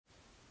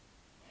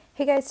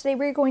Hey guys, today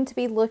we're going to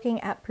be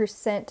looking at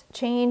percent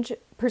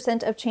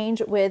of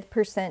change with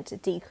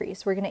percent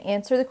decrease. We're going to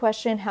answer the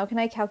question, how can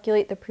I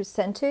calculate the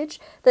percentage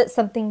that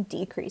something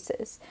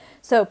decreases?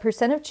 So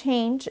percent of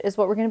change is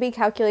what we're going to be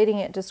calculating.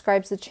 It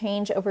describes the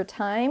change over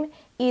time,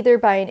 either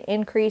by an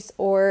increase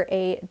or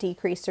a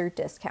decrease or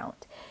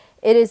discount.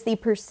 It is the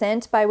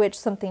percent by which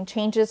something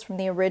changes from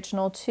the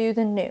original to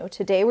the new.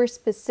 Today we're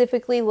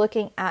specifically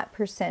looking at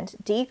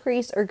percent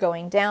decrease or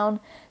going down,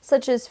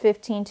 such as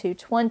 15 to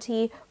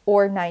 20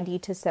 or 90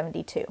 to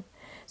 72.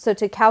 So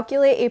to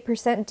calculate a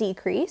percent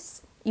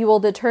decrease, you will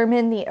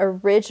determine the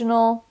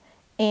original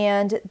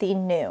and the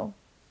new.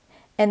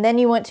 And then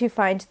you want to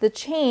find the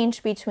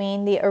change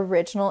between the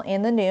original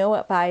and the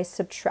new by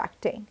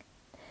subtracting.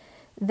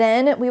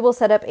 Then we will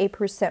set up a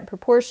percent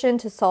proportion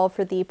to solve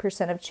for the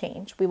percent of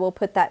change. We will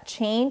put that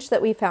change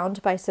that we found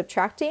by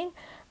subtracting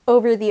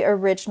over the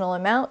original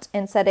amount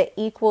and set it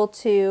equal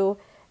to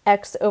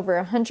x over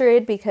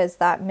 100 because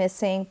that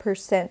missing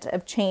percent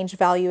of change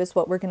value is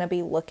what we're going to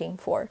be looking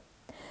for.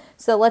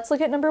 So let's look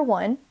at number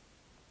 1.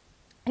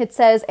 It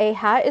says a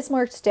hat is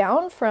marked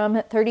down from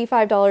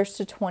 $35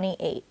 to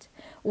 $28.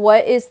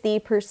 What is the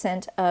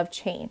percent of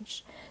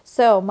change?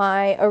 So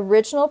my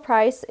original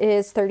price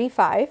is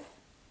 $35.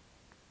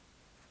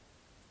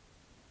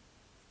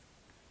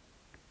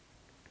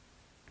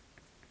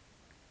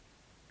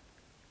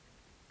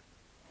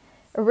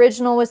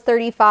 Original was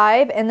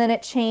 35 and then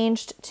it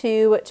changed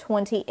to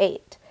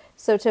 28.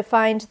 So to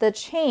find the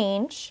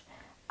change,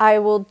 I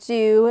will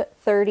do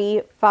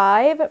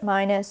 35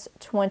 minus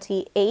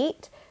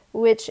 28,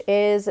 which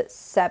is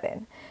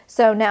 7.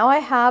 So now I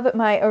have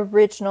my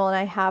original and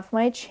I have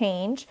my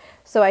change.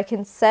 So I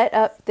can set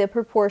up the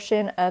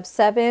proportion of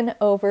 7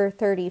 over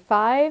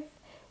 35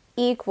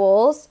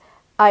 equals,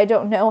 I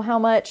don't know how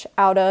much,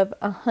 out of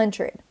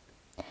 100.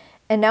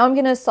 And now I'm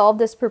going to solve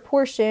this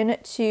proportion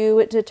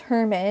to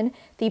determine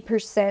the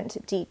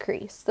percent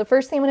decrease. The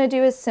first thing I'm going to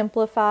do is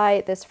simplify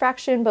this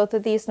fraction. Both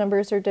of these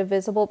numbers are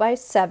divisible by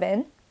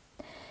 7.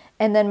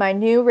 And then my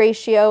new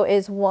ratio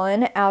is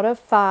 1 out of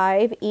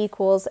 5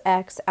 equals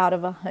x out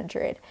of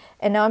 100.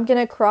 And now I'm going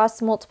to cross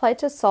multiply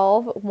to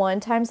solve. 1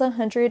 times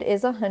 100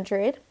 is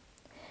 100.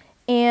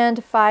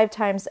 And 5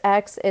 times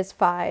x is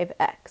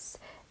 5x.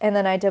 And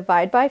then I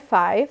divide by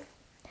 5.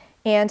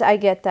 And I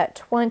get that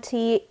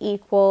 20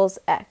 equals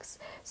x.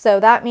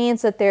 So that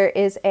means that there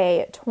is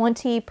a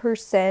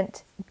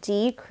 20%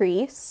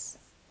 decrease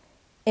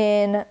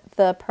in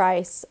the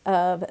price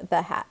of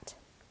the hat.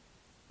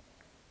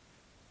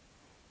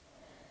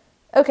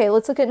 Okay,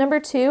 let's look at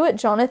number 2.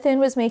 Jonathan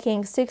was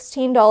making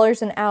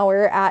 $16 an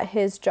hour at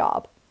his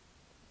job.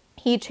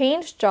 He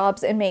changed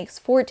jobs and makes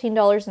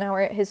 $14 an hour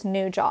at his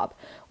new job.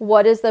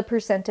 What is the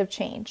percent of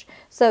change?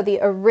 So the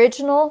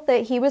original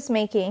that he was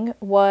making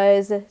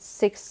was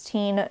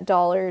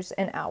 $16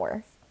 an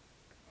hour.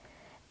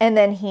 And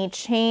then he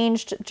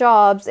changed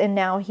jobs and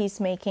now he's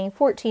making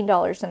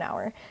 $14 an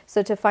hour.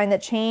 So to find the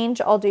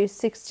change, I'll do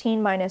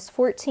 16 minus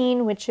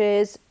 14, which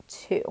is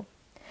 2.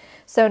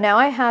 So now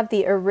I have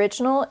the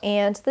original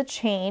and the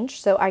change,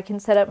 so I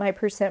can set up my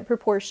percent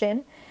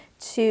proportion.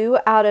 2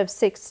 out of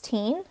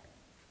 16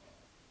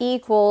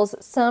 equals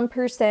some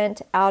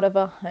percent out of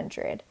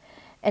 100.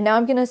 And now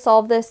I'm going to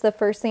solve this. The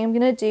first thing I'm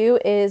going to do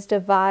is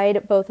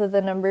divide both of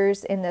the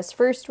numbers in this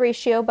first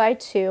ratio by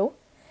 2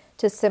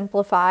 to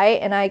simplify,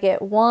 and I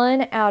get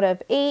 1 out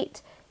of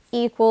 8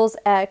 equals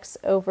x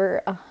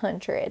over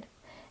 100.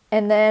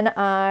 And then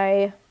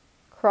I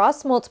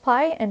cross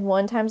multiply, and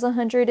 1 times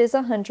 100 is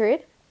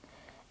 100,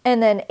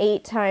 and then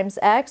 8 times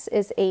x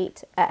is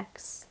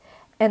 8x.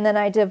 And then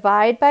I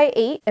divide by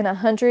 8, and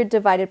 100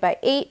 divided by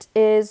 8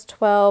 is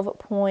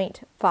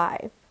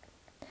 12.5.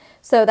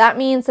 So that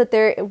means that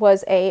there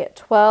was a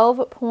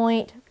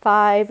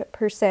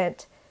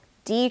 12.5%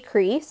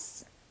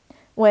 decrease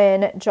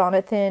when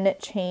Jonathan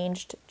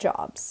changed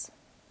jobs.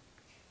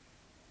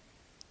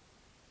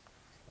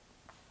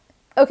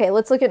 Okay,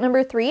 let's look at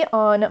number 3.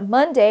 On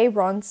Monday,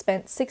 Ron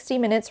spent 60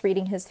 minutes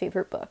reading his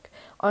favorite book.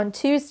 On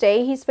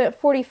Tuesday, he spent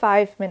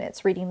 45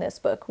 minutes reading this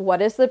book.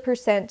 What is the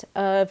percent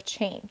of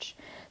change?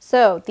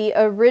 So the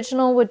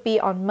original would be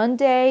on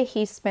Monday,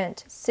 he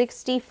spent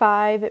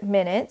 65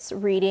 minutes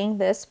reading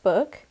this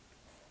book.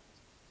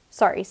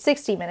 Sorry,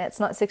 60 minutes,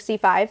 not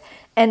 65.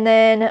 And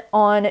then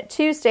on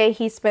Tuesday,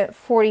 he spent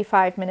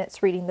 45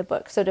 minutes reading the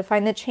book. So to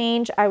find the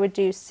change, I would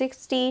do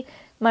 60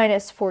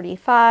 minus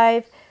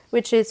 45,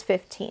 which is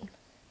 15.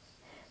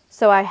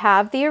 So I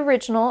have the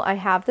original, I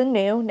have the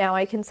new. Now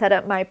I can set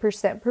up my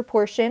percent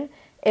proportion.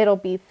 It'll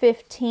be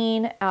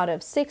 15 out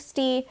of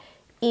 60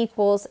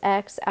 equals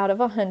x out of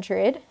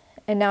 100.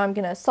 And now I'm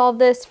going to solve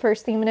this.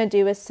 First thing I'm going to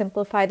do is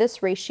simplify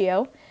this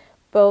ratio.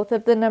 Both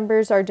of the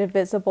numbers are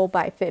divisible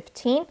by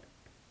 15.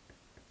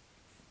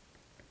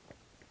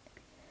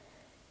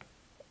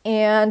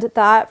 And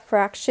that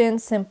fraction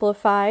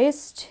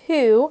simplifies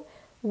to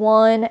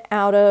 1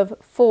 out of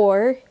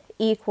 4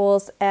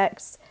 equals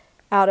x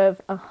out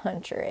of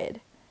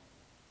 100.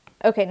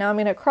 Okay, now I'm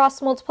going to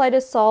cross multiply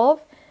to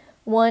solve.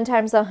 1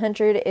 times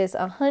 100 is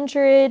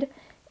 100,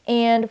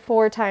 and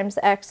 4 times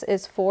x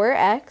is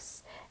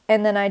 4x,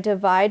 and then I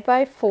divide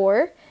by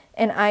 4,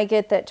 and I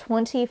get that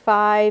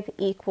 25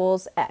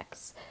 equals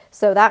x.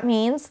 So that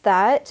means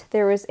that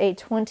there was a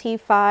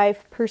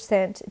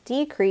 25%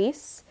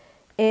 decrease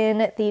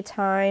in the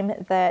time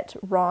that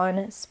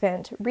Ron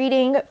spent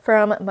reading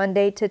from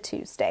Monday to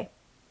Tuesday.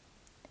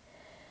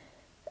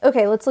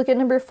 Okay, let's look at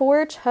number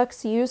 4.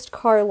 Chuck's used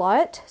car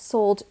lot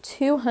sold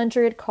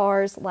 200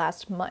 cars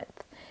last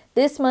month.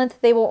 This month,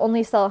 they will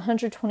only sell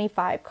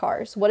 125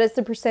 cars. What is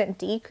the percent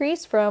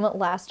decrease from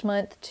last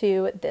month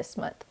to this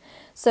month?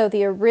 So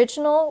the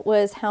original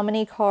was how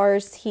many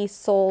cars he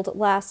sold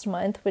last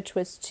month, which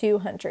was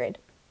 200.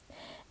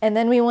 And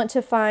then we want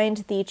to find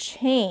the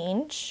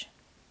change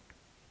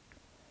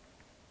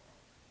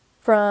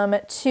from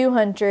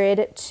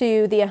 200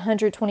 to the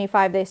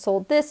 125 they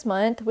sold this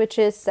month, which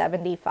is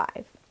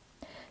 75.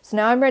 So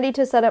now I'm ready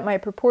to set up my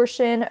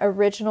proportion.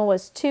 Original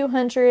was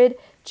 200,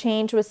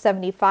 change was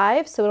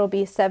 75, so it'll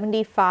be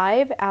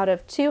 75 out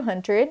of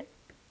 200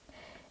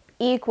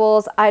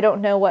 equals, I don't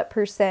know what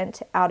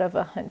percent out of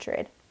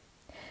 100.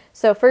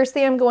 So first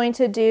thing I'm going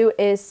to do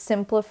is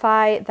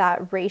simplify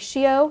that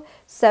ratio.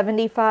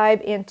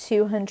 75 and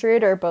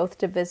 200 are both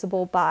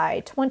divisible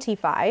by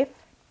 25.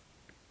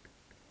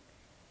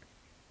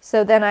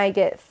 So then I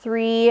get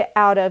 3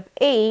 out of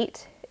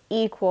 8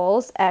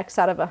 equals x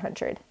out of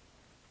 100.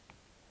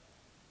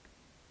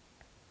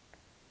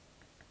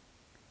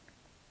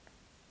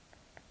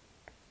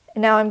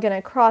 And now I'm going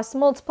to cross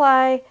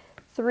multiply.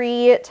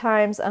 3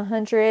 times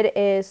 100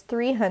 is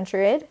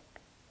 300.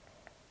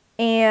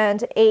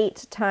 And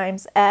 8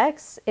 times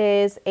x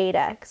is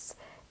 8x.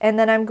 And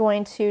then I'm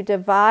going to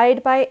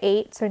divide by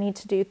 8. So I need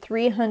to do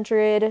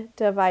 300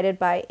 divided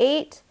by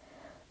 8.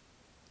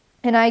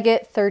 And I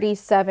get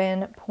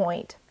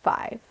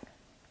 37.5.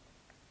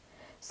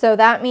 So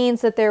that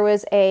means that there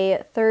was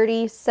a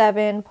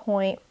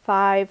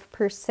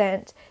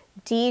 37.5%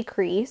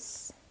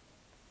 decrease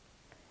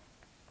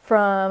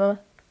from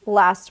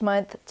last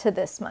month to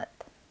this month.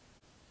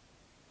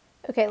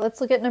 Okay, let's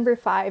look at number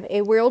 5.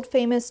 A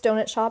world-famous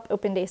donut shop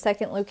opened a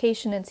second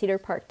location in Cedar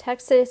Park,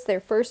 Texas.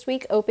 Their first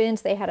week opened,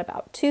 they had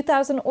about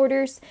 2,000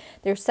 orders.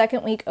 Their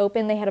second week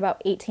opened, they had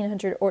about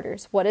 1,800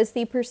 orders. What is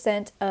the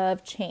percent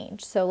of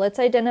change? So let's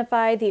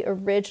identify the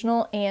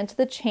original and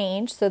the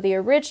change. So the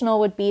original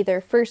would be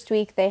their first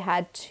week, they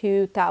had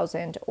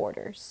 2,000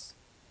 orders.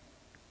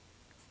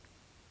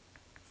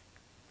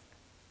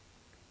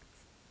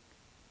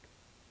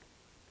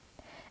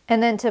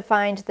 And then to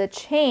find the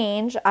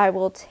change, I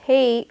will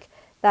take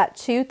that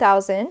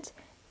 2,000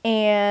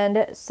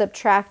 and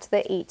subtract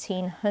the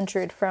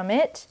 1,800 from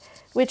it,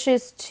 which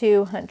is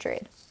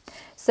 200.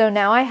 So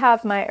now I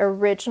have my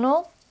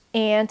original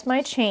and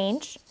my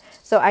change.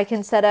 So I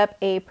can set up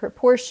a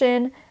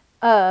proportion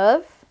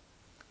of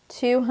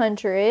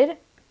 200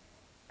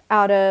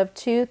 out of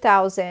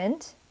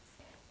 2,000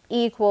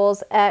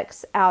 equals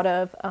x out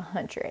of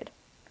 100.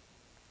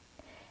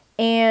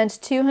 And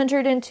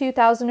 200 and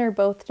 2,000 are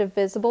both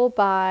divisible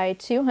by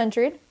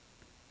 200.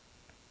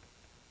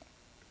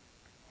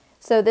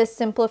 So this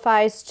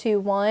simplifies to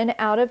 1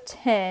 out of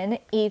 10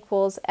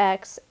 equals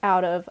x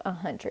out of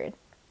 100.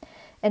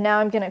 And now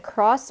I'm going to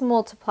cross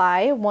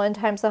multiply. 1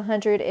 times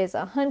 100 is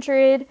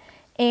 100,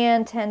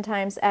 and 10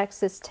 times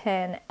x is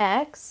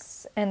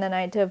 10x. And then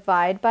I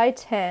divide by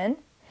 10.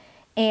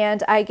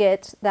 And I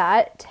get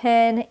that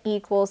 10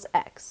 equals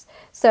x.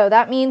 So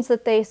that means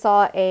that they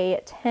saw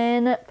a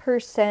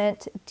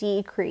 10%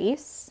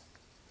 decrease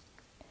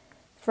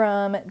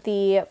from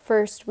the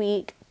first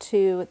week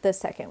to the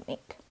second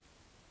week.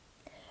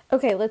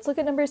 Okay, let's look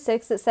at number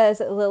 6. It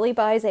says Lily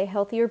buys a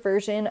healthier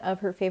version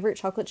of her favorite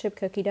chocolate chip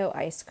cookie dough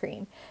ice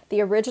cream.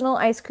 The original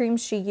ice cream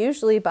she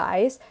usually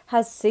buys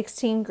has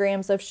 16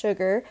 grams of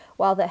sugar,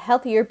 while the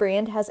healthier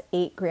brand has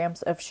 8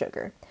 grams of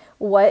sugar.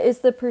 What is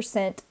the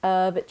percent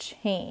of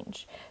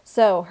change?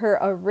 So her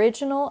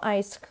original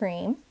ice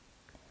cream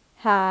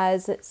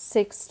has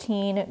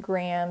 16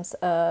 grams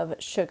of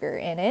sugar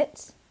in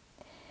it.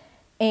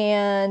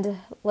 And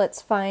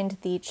let's find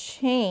the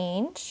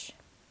change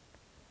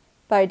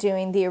by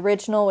doing the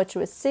original, which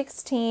was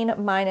 16,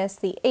 minus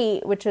the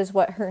 8, which is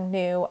what her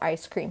new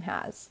ice cream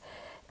has.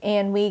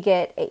 And we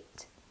get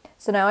 8.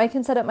 So now I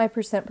can set up my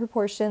percent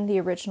proportion.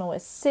 The original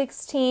was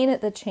 16,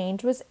 the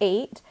change was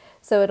 8.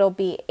 So it'll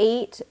be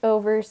 8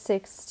 over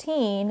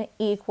 16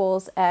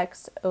 equals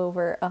x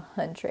over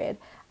 100.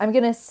 I'm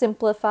going to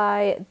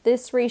simplify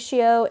this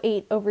ratio.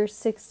 8 over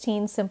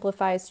 16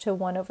 simplifies to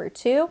 1 over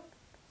 2.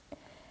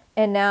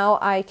 And now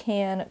I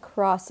can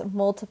cross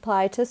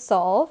multiply to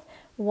solve.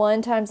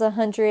 1 times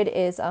 100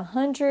 is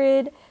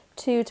 100.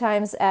 2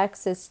 times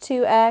x is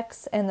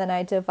 2x. And then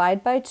I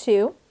divide by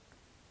 2.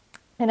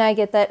 And I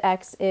get that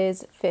x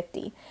is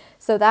 50.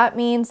 So that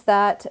means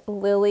that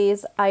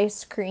Lily's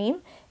ice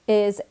cream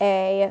is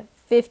a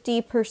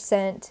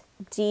 50%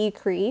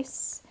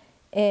 decrease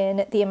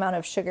in the amount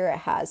of sugar it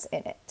has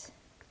in it.